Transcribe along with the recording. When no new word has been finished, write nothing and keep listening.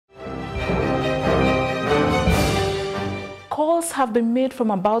Calls have been made from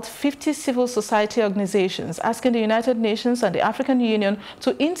about 50 civil society organizations asking the United Nations and the African Union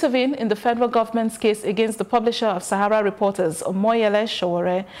to intervene in the federal government's case against the publisher of Sahara Reporters, Omoyele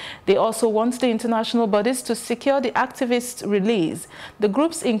Sowore. They also want the international bodies to secure the activist's release. The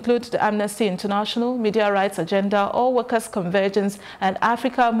groups include the Amnesty International, Media Rights Agenda, All Workers Convergence, and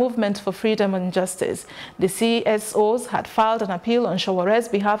Afrika Movement for Freedom and Justice. The CSOs had filed an appeal on Sowore's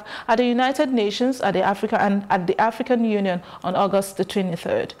behalf at the United Nations, at the African Union on August the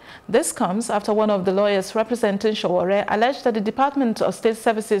 23rd. This comes after one of the lawyers representing Sowore alleged that the Department of State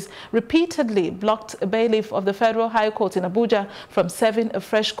Services repeatedly blocked a bailiff of the Federal High Court in Abuja from serving a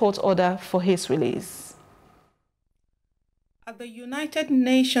fresh court order for his release. At the United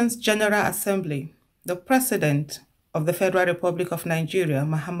Nations General Assembly, the President of the Federal Republic of Nigeria,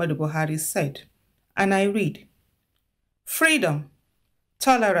 Muhammadu Buhari, said, and I read, "Freedom,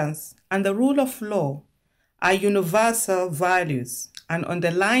 tolerance, and the rule of law are universal values and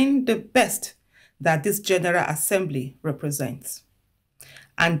underline the best that this General Assembly represents,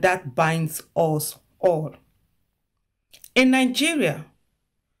 and that binds us all. In Nigeria,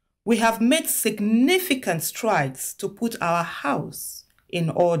 we have made significant strides to put our house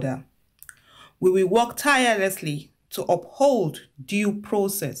in order. We will work tirelessly to uphold due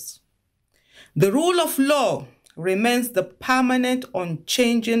process. The rule of law remains the permanent,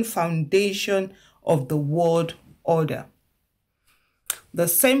 unchanging foundation of the world order." The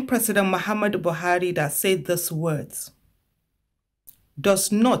same President Muhammadu Buhari that said these words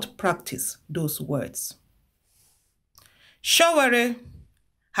does not practice those words. Sowore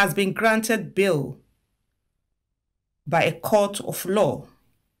has been granted bail by a court of law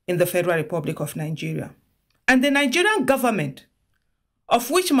in the Federal Republic of Nigeria. And the Nigerian government, of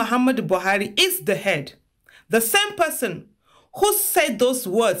which Muhammadu Buhari is the head, the same person who said those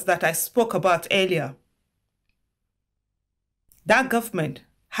words that I spoke about earlier, that government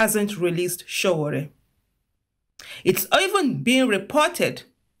hasn't released Sowore. It's even being reported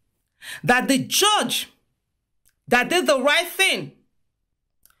that the judge that did the right thing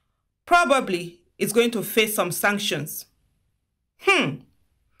probably is going to face some sanctions.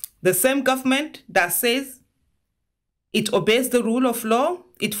 The same government that says it obeys the rule of law,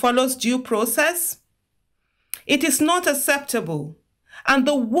 it follows due process. It is not acceptable, and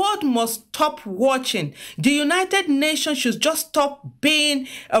the world must stop watching. The United Nations should just stop being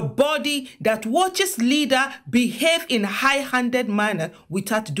a body that watches leaders behave in a high-handed manner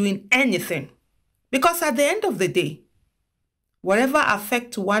without doing anything. Because at the end of the day, whatever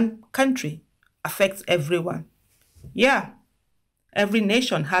affects one country affects everyone. Yeah, every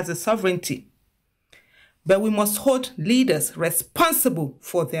nation has a sovereignty, but we must hold leaders responsible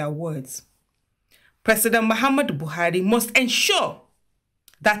for their words. President Muhammadu Buhari must ensure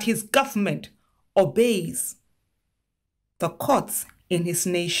that his government obeys the courts in his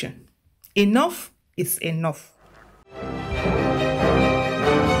nation. Enough is enough.